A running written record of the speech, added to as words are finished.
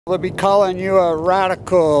They'll be calling you a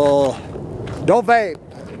radical. Don't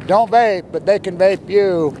vape, but they can vape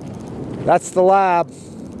you. That's the lab.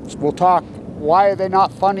 We'll talk. Why are they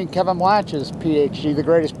not funding Kevin Blanch's PhD, the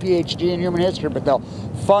greatest PhD in human history, but they'll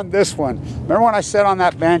fund this one? Remember when I sat on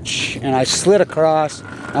that bench and I slid across,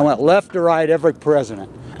 I went left to right every president.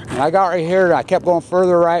 And I got right here, I kept going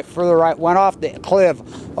further right, went off the cliff.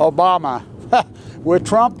 Obama. With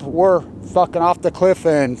Trump, we're fucking off the cliff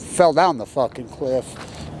and fell down the fucking cliff.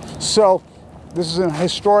 So, this is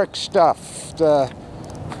historic stuff.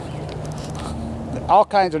 All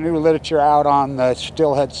kinds of new literature out on the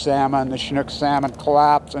stillhead salmon, the Chinook salmon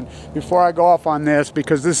collapse. And before I go off on this,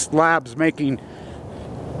 because this lab's making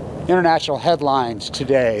international headlines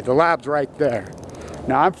today, the lab's right there.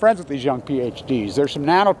 Now, I'm friends with these young PhDs. There's some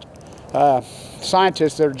nano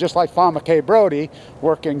scientists that are just like Fawn McKay Brody,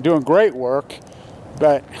 doing great work,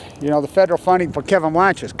 but you know, the federal funding for Kevin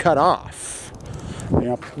Blanch is cut off. You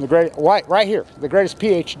know, right here, the greatest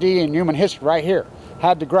PhD in human history, right here,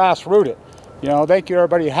 had to grassroot it. You know, thank you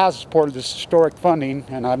everybody who has supported this historic funding,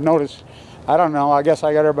 and I've noticed, I don't know, I guess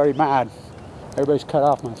I got everybody mad. Everybody's cut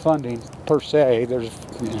off my funding, per se.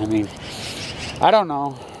 I mean, I don't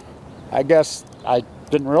know. I guess I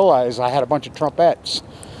didn't realize I had a bunch of Trumpettes.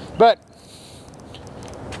 But,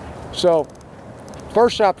 so,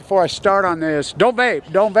 first off, before I start on this, don't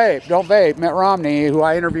vape. Mitt Romney, who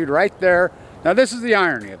I interviewed right there. Now, this is the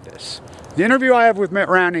irony of this. The interview I have with Mitt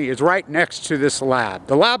Romney is right next to this lab.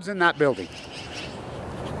 The lab's in that building.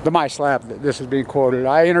 The mice lab that this is being quoted.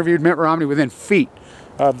 I interviewed Mitt Romney within feet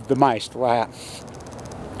of the mice lab.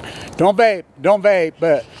 Don't vape,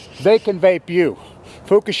 but they can vape you.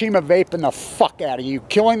 Fukusima vaping the fuck out of you,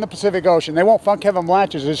 killing the Pacific Ocean. They won't fund Kevin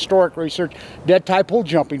Blanch's historic research, dead tide pool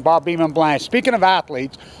jumping, Bob Beamon Blanch. Speaking of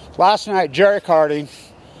athletes, last night, Jerry Harding,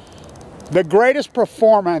 the greatest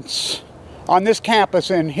performance on this campus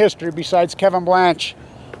in history besides Kevin Blanch.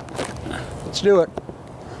 Let's do it.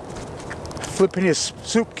 Flipping his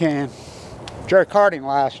soup can. Jerry Harding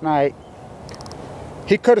last night.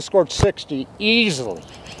 He could have scored 60 easily.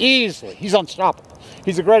 He's unstoppable.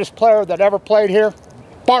 He's the greatest player that ever played here,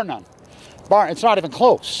 bar none. It's not even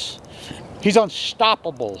close. He's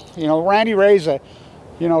unstoppable. You know, Randy Ray's a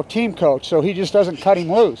team coach, so he just doesn't cut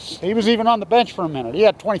him loose. He was even on the bench for a minute. He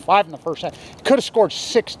had 25 in the first half. He could have scored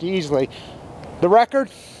 60 easily. The record,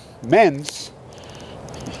 men's.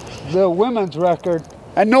 The women's record,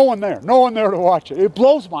 and no one there to watch it. It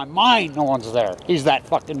blows my mind no one's there. He's that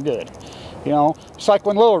fucking good. You know, it's like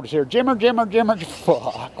when Lillard's here. Jimmer.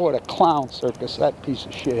 Fuck, what a clown circus, that piece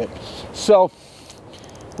of shit. So,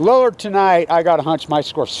 Lillard tonight, I got a hunch might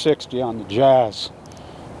score 60 on the Jazz.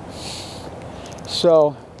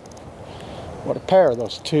 So, what a pair of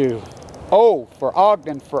those two. O for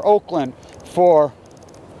Ogden, for Oakland, for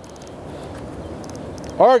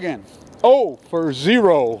Oregon. O for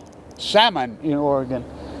zero. Salmon in Oregon.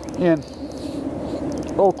 In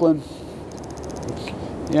Oakland.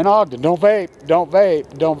 In Ogden. Don't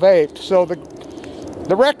vape. So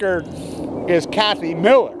the record is Kathy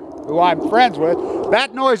Miller, who I'm friends with.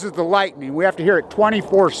 That noise is the lightning. We have to hear it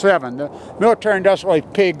 24/7. The military industrial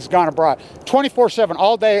pigs gone abroad. 24/7,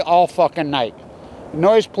 all day, all fucking night.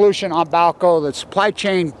 Noise pollution on Balco, the supply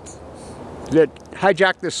chain that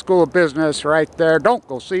hijacked this school of business right there. Don't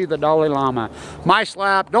go see the Dalai Lama. Mice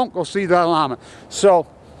lab, don't go see the Dalai Lama. So,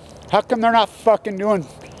 how come they're not fucking doing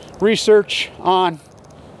research on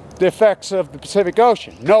the effects of the Pacific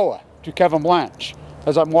Ocean? NOAA to Kevin Blanch,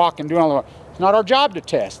 as I'm walking, doing all the work. It's not our job to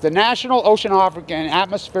test. The National Oceanographic and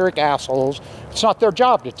Atmospheric assholes, it's not their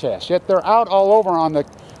job to test. Yet they're out all over on the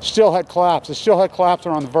stillhead collapse. The stillhead collapse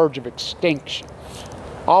are on the verge of extinction.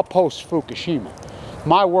 All post-Fukushima.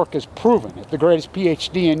 My work is proven it's the greatest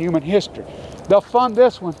PhD in human history. They'll fund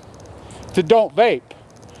this one to don't vape.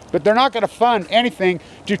 But they're not going to fund anything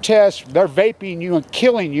to test their vaping you and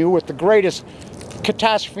killing you with the greatest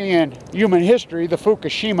catastrophe in human history, the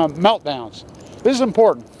Fukushima meltdowns. This is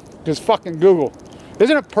important, because fucking Google.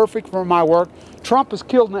 Isn't it perfect for my work? Trump has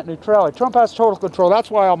killed net neutrality. Trump has total control. That's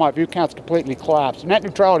why all my view counts completely collapsed. Net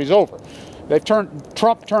neutrality is over.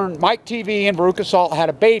 Trump turned Mike TV and Veruca Salt had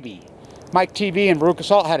a baby. Mike TV and Veruca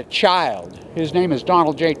Salt had a child. His name is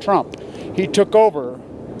Donald J. Trump. He took over.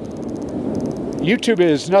 YouTube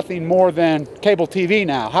is nothing more than cable TV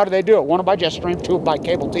now. How do they do it? One by just stream, two by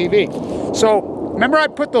cable TV. So, remember I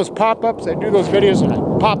put those pop-ups, I do those videos and I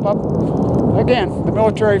pop up? Again, the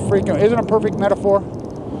military freaking, isn't a perfect metaphor?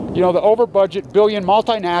 You know, the over-budget, billion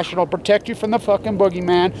multinational, protect you from the fucking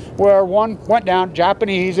boogeyman, where one went down,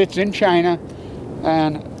 Japanese, it's in China.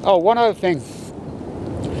 And, oh, one other thing.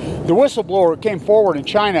 The whistleblower came forward in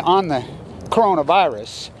China on the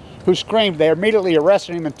coronavirus who screamed. They immediately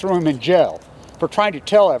arrested him and threw him in jail for trying to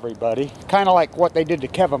tell everybody, kind of like what they did to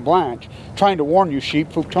Kevin Blanche, trying to warn you sheep,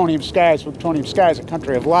 plutonium skies, a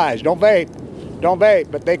country of lies. Don't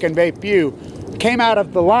vape, but they can vape you. Came out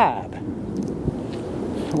of the lab.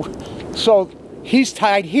 So he's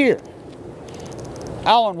tied here.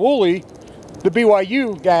 Alan Woolley, the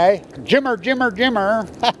BYU guy, Jimmer,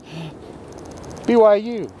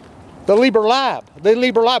 BYU, the Lieber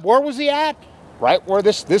Lab, where was he at? Right where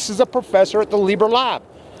this is a professor at the Lieber Lab.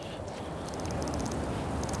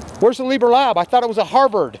 Where's the Lieber Lab? I thought it was at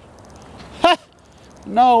Harvard. Ha!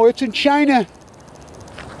 No, it's in China.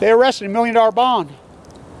 They arrested him, $1 million bond.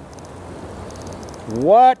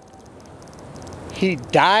 What? He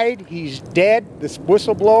died? He's dead? This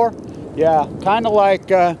whistleblower? Yeah, kind of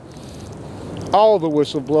like all the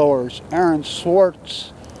whistleblowers. Aaron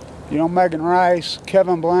Swartz, you know, Megan Rice,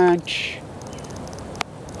 Kevin Blanche.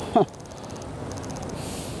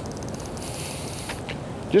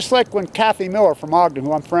 Just like when Kathy Miller from Ogden,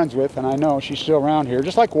 who I'm friends with, and I know she's still around here,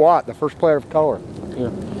 just like Watt, the first player of color here,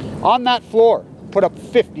 on that floor, put up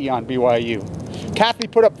 50 on BYU. Kathy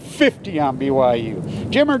put up 50 on BYU.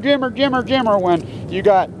 Jimmer, when you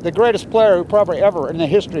got the greatest player who probably ever in the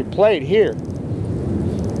history played here,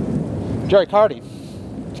 Jerry Harding.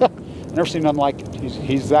 Never seen nothing like it.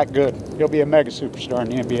 He's that good. He'll be a mega superstar in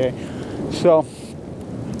the NBA. So,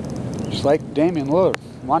 just like Damian Lillard,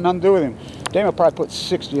 want nothing to do with him. Damian will probably put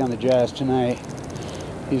 60 on the Jazz tonight.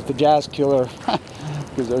 He's the Jazz killer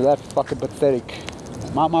because they're that fucking pathetic.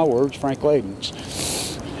 Not my words, Frank Layden's.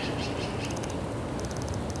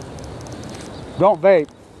 Don't vape.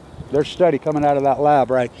 There's study coming out of that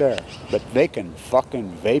lab right there. But they can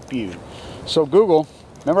fucking vape you. So Google,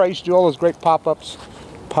 remember I used to do all those great pop-ups?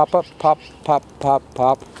 Pop-up, pop,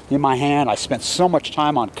 in my hand. I spent so much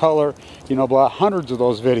time on color, you know, hundreds of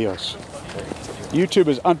those videos. YouTube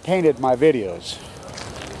has unpainted my videos.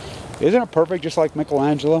 Isn't it perfect, just like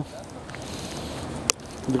Michelangelo?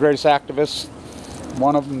 The greatest activist,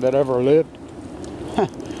 one of them that ever lived.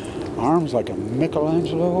 Arms like a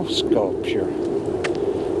Michelangelo sculpture.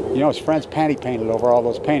 You know, his friends panty painted over all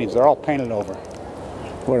those paintings. They're all painted over.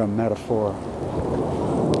 What a metaphor.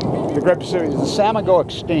 The great Pacific, the salmon go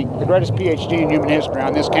extinct. The greatest PhD in human history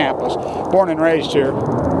on this campus. Born and raised here.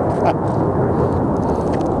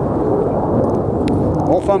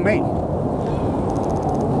 Won't fund me.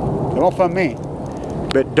 They won't fund me.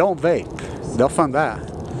 But don't vape. They'll fund that.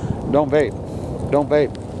 Don't vape. Don't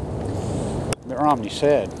vape. The Romney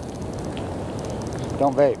said,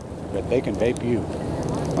 don't vape, but they can vape you.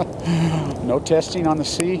 No testing on the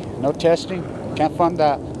sea. No testing. Can't fund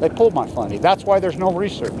that. They pulled my funding. That's why there's no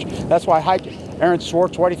research. That's why Aaron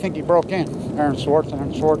Swartz, why do you think he broke in? Aaron Swartz. No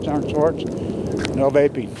vaping. No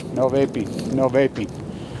vaping. No vaping.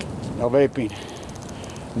 No vaping.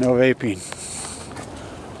 No vaping.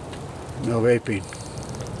 No vaping.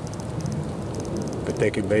 But they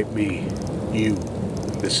can vape me. You,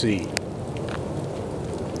 the sea.